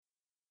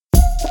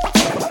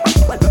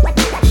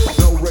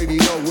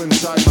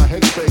inside my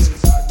headspace.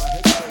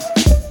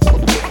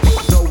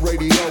 No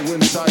radio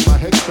inside my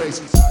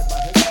headspace.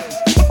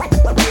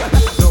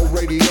 No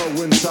radio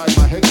inside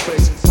my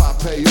headspace. Pop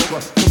pay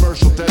over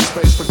commercial dead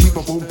space, but keep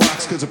a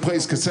boombox cause it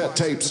plays cassette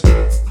tapes.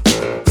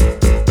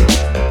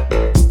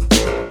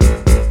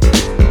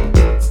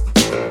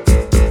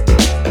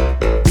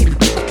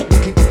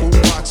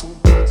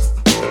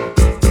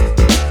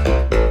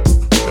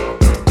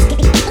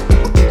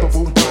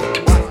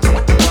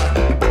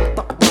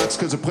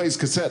 Cause it plays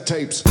cassette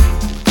tapes.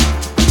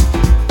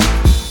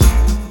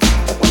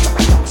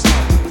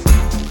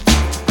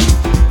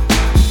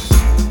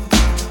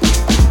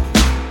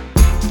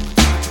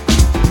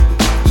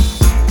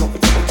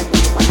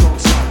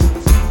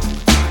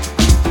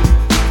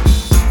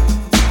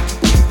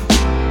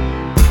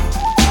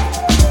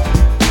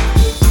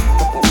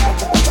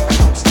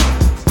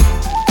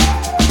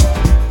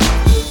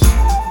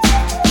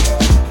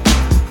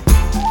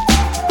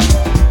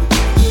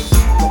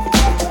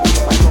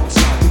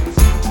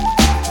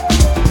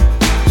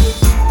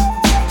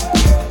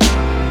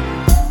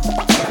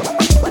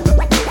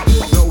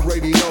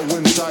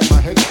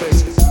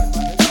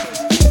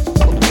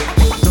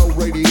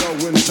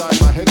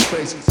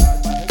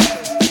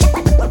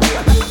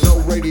 No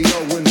radio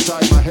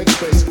inside my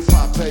headspace.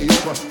 Pop pay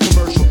over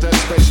commercial dead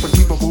space, but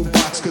keep a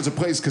boombox cause it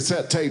plays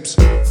cassette tapes.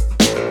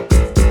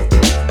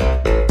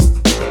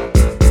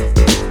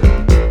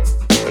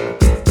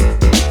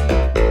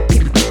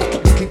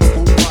 Keep a boombox. Keep a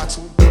boombox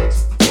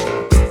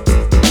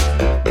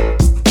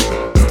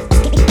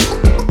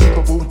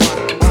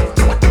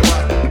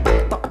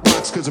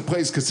cause it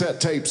plays cassette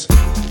tapes.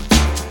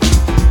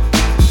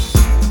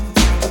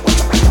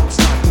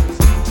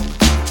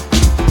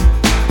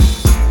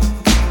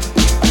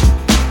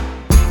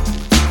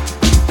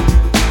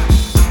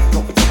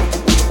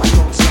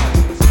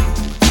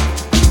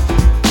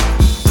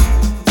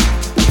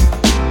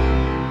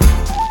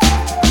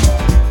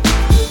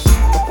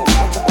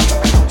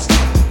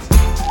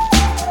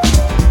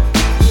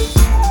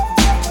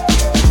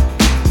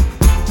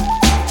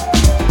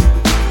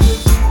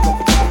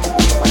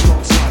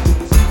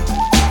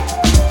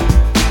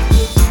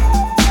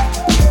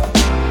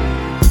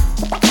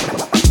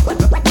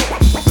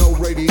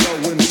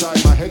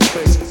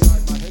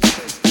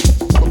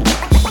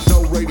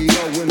 No radio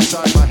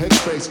inside my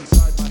headspace.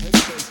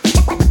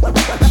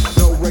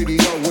 No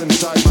radio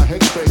inside my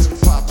headspace.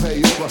 Pop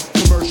pay over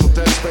commercial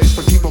dead space,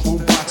 but keep a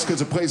boombox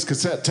cause it plays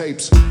cassette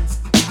tapes.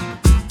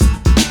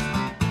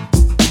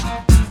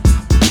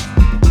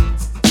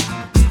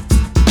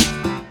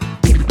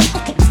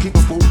 Keep a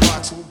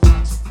boombox.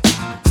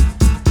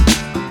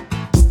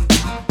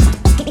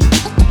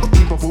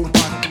 Keep a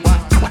boombox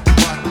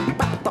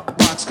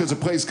cause it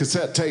plays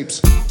cassette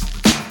tapes.